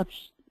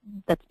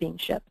that's being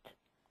shipped.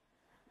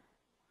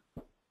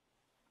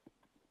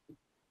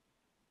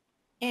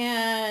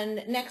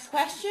 And next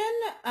question,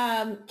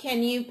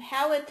 can you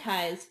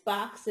palletize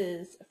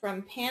boxes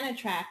from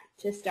Panatrack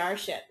to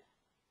StarShip?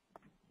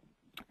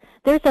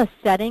 There's a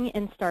setting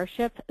in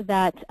StarShip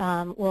that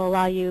will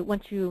allow you,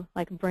 once you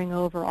bring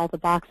over all the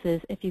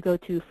boxes, if you go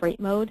to freight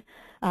mode,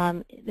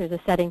 there's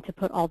a setting to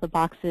put all the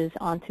boxes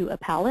onto a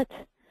pallet.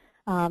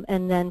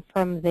 And then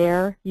from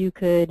there, you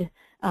could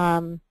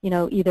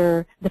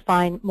either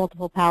define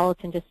multiple pallets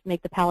and just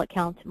make the pallet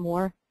count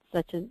more,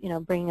 such as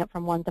bringing it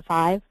from 1 to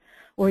 5,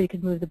 or you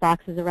could move the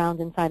boxes around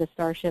inside of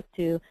StarShip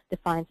to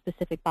define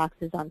specific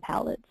boxes on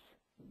pallets.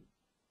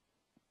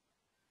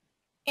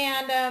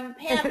 And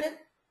Pam,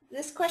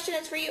 this question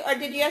is for you, or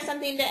did you have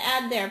something to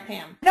add there,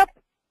 Pam? Nope.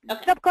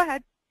 Okay. Nope, go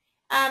ahead.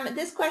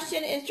 This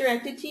question is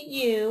directed to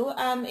you.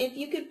 If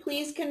you could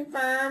please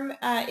confirm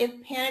if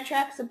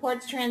Panatrack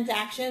supports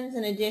transactions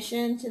in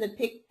addition to the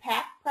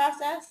pick-pack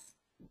process,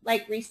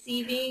 like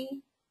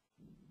receiving?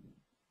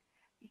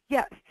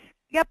 Yes.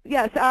 Yep,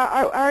 yes.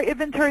 Our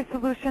inventory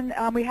solution,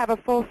 we have a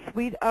full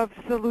suite of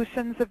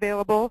solutions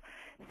available.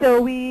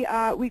 So we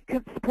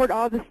can support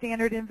all the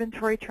standard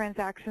inventory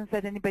transactions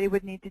that anybody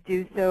would need to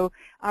do. So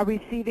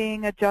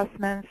receiving,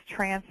 adjustments,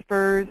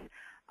 transfers,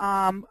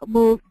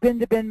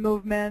 bin-to-bin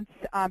movements,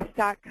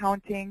 stock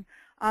counting.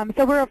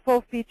 So we're a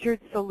full-featured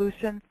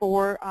solution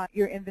for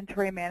your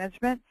inventory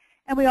management.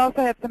 And we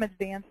also have some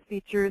advanced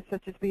features,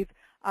 such as we've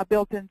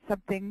built in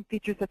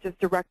features such as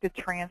directed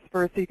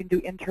transfer, so you can do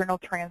internal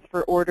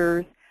transfer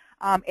orders,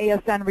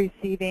 ASN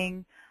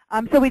receiving.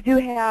 So we do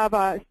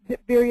have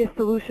various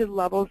solution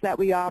levels that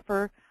we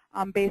offer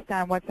based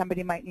on what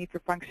somebody might need for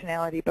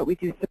functionality, but we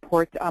do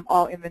support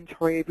all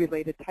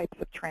inventory-related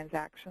types of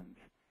transactions.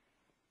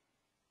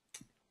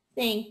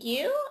 Thank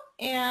you.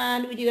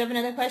 And we do have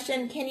another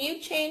question. Can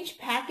you change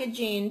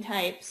packaging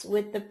types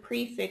with the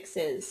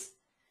prefixes?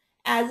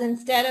 As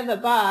instead of a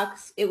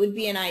box, it would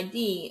be an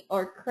ID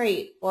or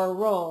crate or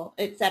roll,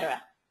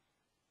 etc.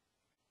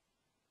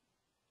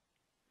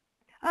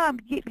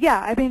 Yeah,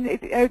 I mean,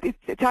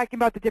 it's talking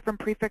about the different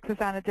prefixes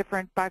on a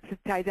different box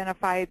to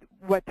identify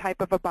what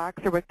type of a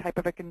box or what type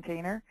of a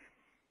container.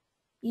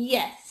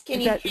 Yes.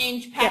 Can you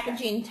change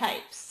packaging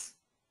types?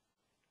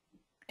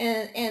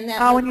 And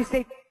that when you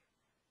say,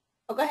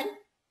 oh, go ahead.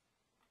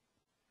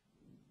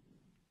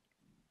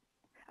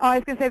 Oh, I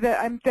was going to say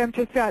that I'm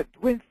just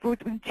when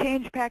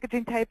change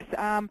packaging types,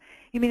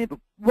 you mean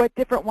what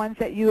different ones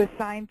that you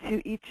assign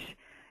to each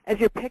as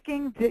you're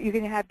picking? That you're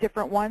going to have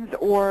different ones,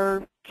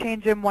 or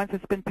change them once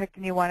it's been picked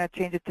and you want to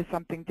change it to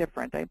something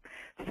different? I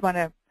just want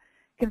to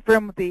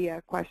confirm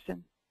the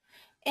question.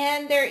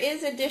 And there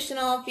is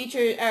additional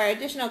feature or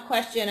additional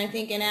question, I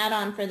think, an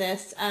add-on for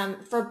this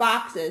for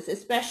boxes,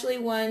 especially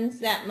ones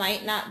that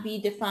might not be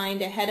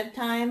defined ahead of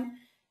time.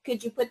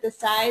 Could you put the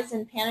size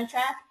in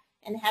Panatrack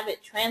and have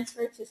it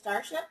transfer to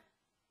StarShip?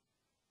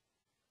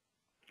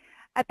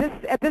 At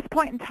this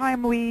point in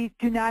time, we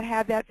do not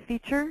have that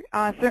feature.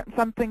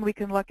 Something we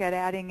can look at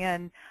adding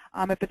in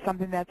if it's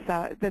something that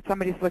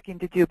somebody's looking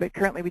to do, but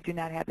currently we do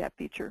not have that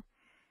feature.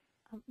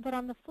 But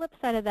on the flip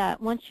side of that,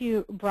 once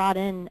you brought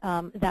in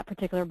that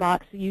particular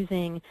box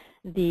using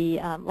the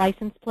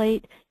license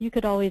plate, you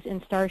could always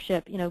in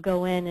StarShip,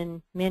 go in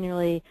and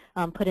manually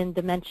put in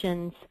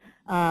dimensions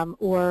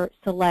or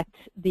select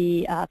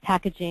the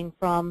packaging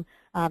from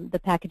the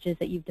packages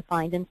that you've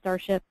defined in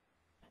StarShip.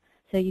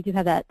 So you do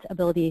have that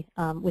ability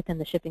within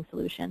the shipping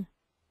solution.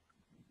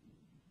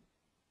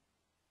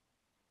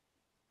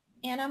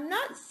 And I'm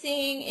not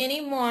seeing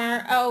any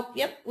more. Oh,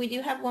 yep, we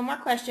do have one more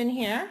question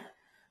here.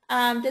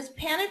 Does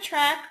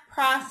Panatrack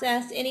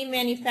process any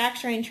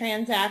manufacturing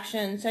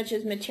transactions such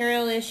as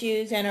material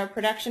issues and or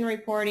production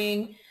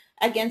reporting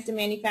against a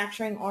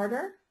manufacturing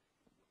order?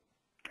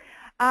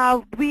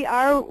 We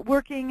are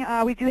working,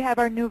 we do have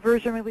our new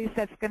version release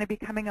that's going to be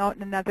coming out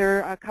in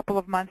another couple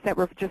of months that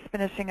we're just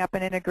finishing up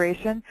an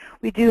integration.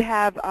 We do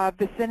have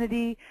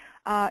Vicinity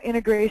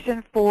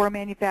integration for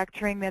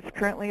manufacturing that's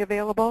currently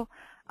available.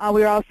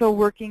 We're also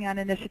working on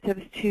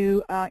initiatives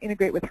to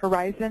integrate with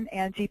Horizon,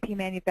 and GP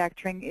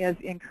Manufacturing is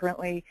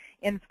currently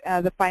in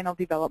the final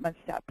development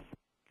steps.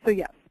 So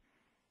yes.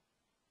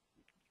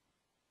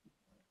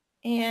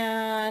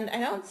 And I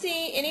don't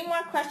see any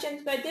more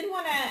questions, but I did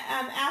want to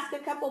ask a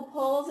couple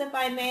polls, if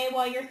I may,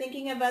 while you're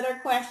thinking of other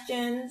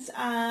questions.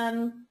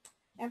 I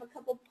have a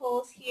couple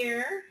polls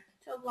here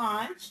to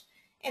launch.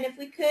 And if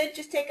we could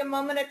just take a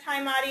moment of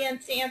time,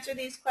 audience, to answer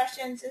these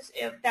questions,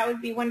 that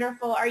would be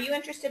wonderful. Are you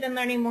interested in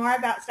learning more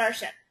about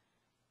StarShip?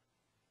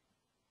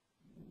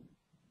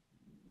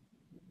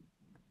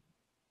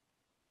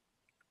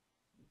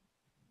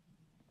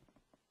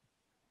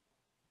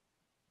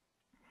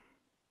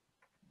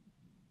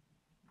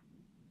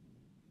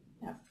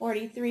 Now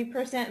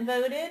 43%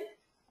 voted.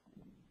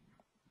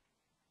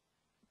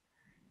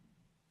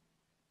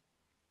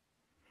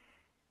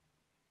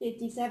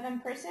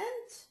 $57%.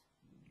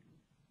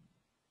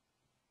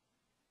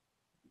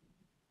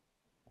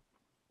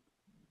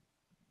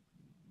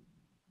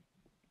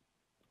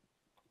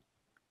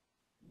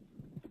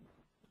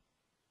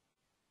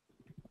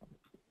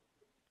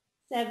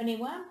 $71%.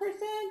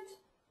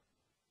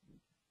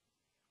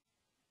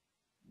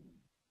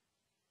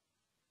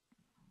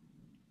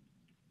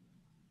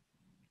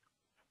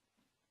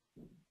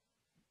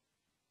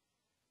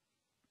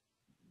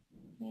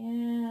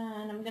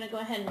 And I'm going to go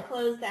ahead and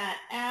close that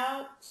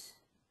out.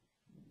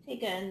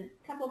 Take a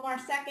couple more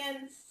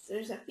seconds.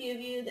 There's a few of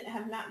you that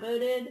have not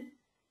voted.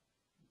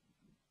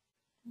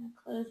 I'm going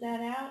to close that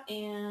out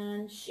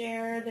and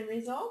share the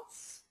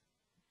results.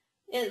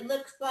 It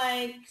looks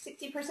like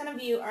 60%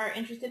 of you are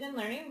interested in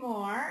learning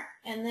more,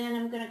 and then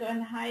I'm going to go ahead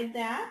and hide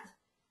that.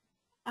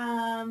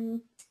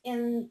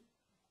 And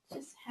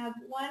just have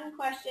one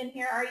question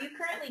here. Are you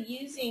currently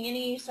using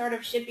any sort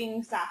of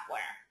shipping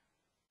software?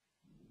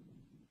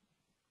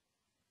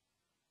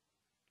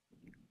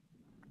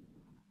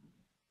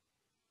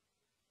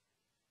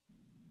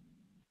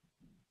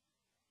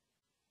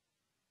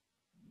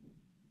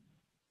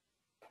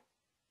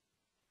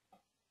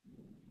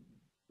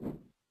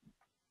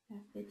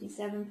 That's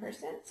 57%,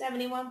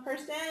 71%.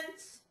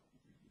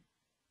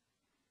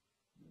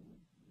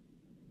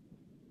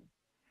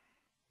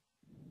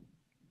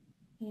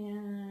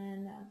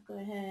 And I'll go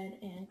ahead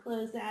and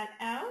close that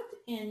out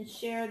and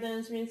share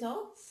those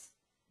results.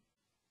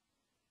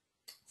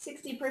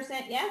 60%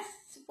 yes,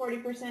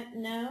 40%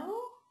 no.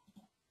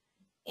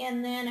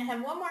 And then I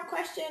have one more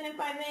question, if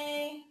I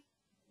may.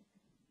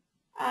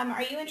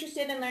 Are you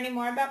interested in learning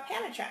more about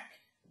Panatrack?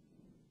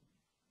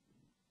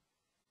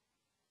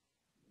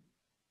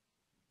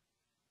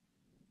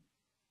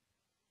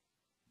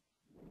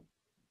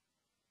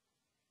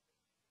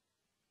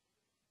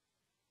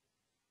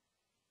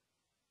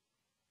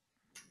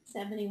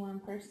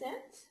 $71%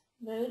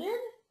 voted.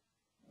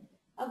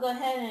 I'll go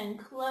ahead and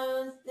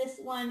close this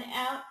one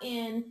out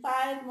in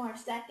 5 more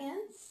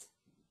seconds.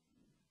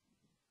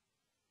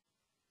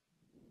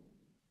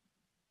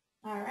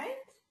 All right,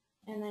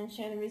 and then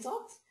share the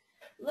results.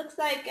 Looks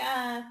like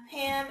Pam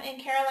and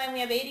Caroline,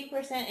 we have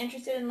 80%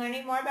 interested in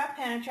learning more about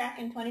Panatrack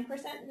and 20%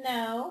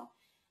 no.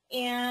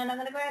 And I'm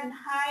going to go ahead and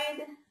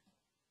hide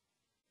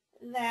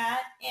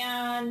that.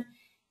 And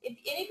if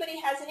anybody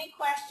has any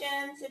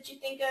questions that you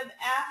think of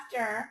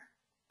after,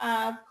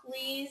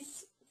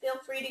 please feel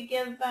free to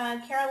give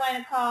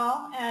Caroline a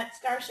call at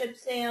StarShip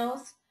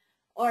Sales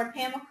or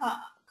Pam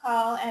a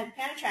call at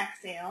Panatrack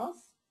Sales.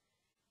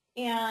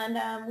 And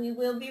we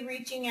will be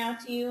reaching out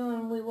to you,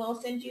 and we will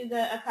send you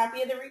a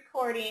copy of the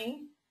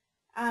recording.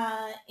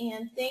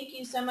 And thank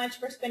you so much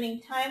for spending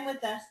time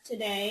with us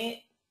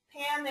today.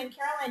 Pam and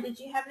Caroline, did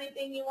you have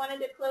anything you wanted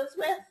to close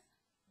with?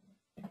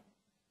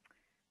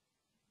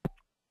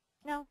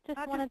 No, just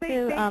I'll wanted just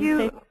to thank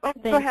you.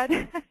 say Go ahead.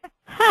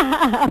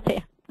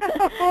 Okay.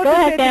 We'll Go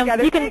ahead, Pam.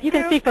 together. You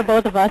can speak for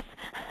both of us.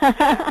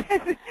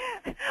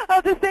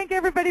 I'll just thank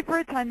everybody for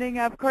attending.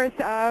 Of course,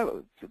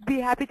 be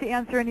happy to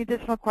answer any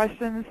additional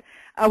questions.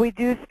 We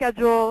do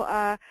schedule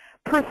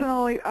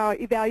personal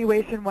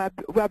evaluation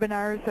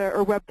webinars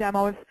or web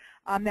demos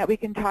that we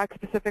can talk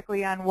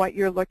specifically on what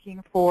you're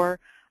looking for,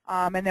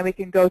 and then we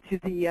can go to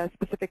the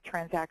specific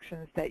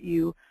transactions that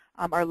you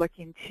are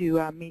looking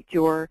to meet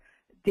your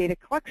data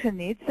collection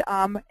needs.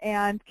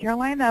 And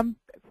Caroline,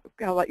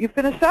 I'll let you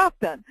finish off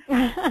then.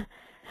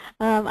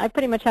 I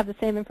pretty much have the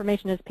same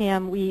information as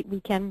Pam.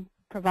 We can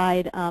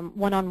provide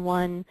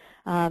one-on-one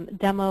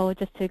demo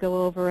just to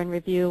go over and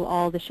review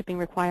all the shipping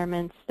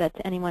requirements that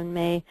anyone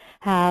may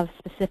have,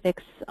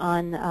 specifics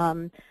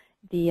on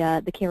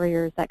the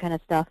carriers, that kind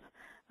of stuff.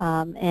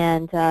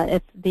 And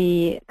if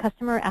the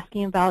customer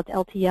asking about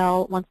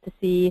LTL wants to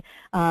see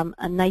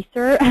a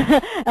nicer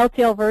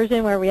LTL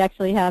version where we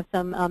actually have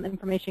some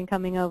information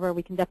coming over,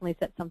 we can definitely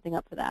set something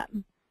up for that.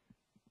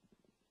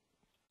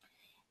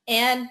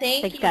 And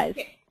Thanks, you, guys.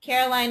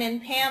 Caroline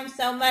and Pam,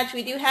 so much.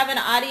 We do have an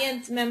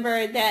audience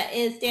member that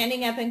is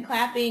standing up and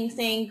clapping,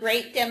 saying,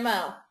 "Great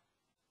demo."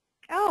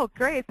 Oh,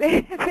 great.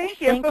 Thank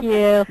you. Thank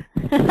you.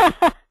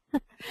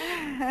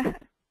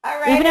 All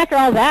right. Even after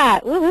all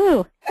that,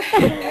 woohoo.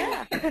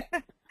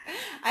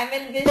 I'm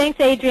envisioning. Thanks,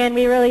 Adrienne.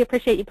 We really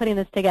appreciate you putting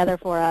this together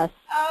for us.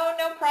 Oh,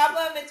 no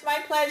problem. It's my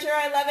pleasure.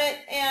 I love it.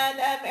 And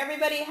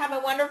everybody have a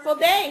wonderful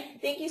day.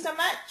 Thank you so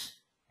much.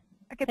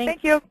 Okay, Thanks.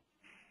 thank you.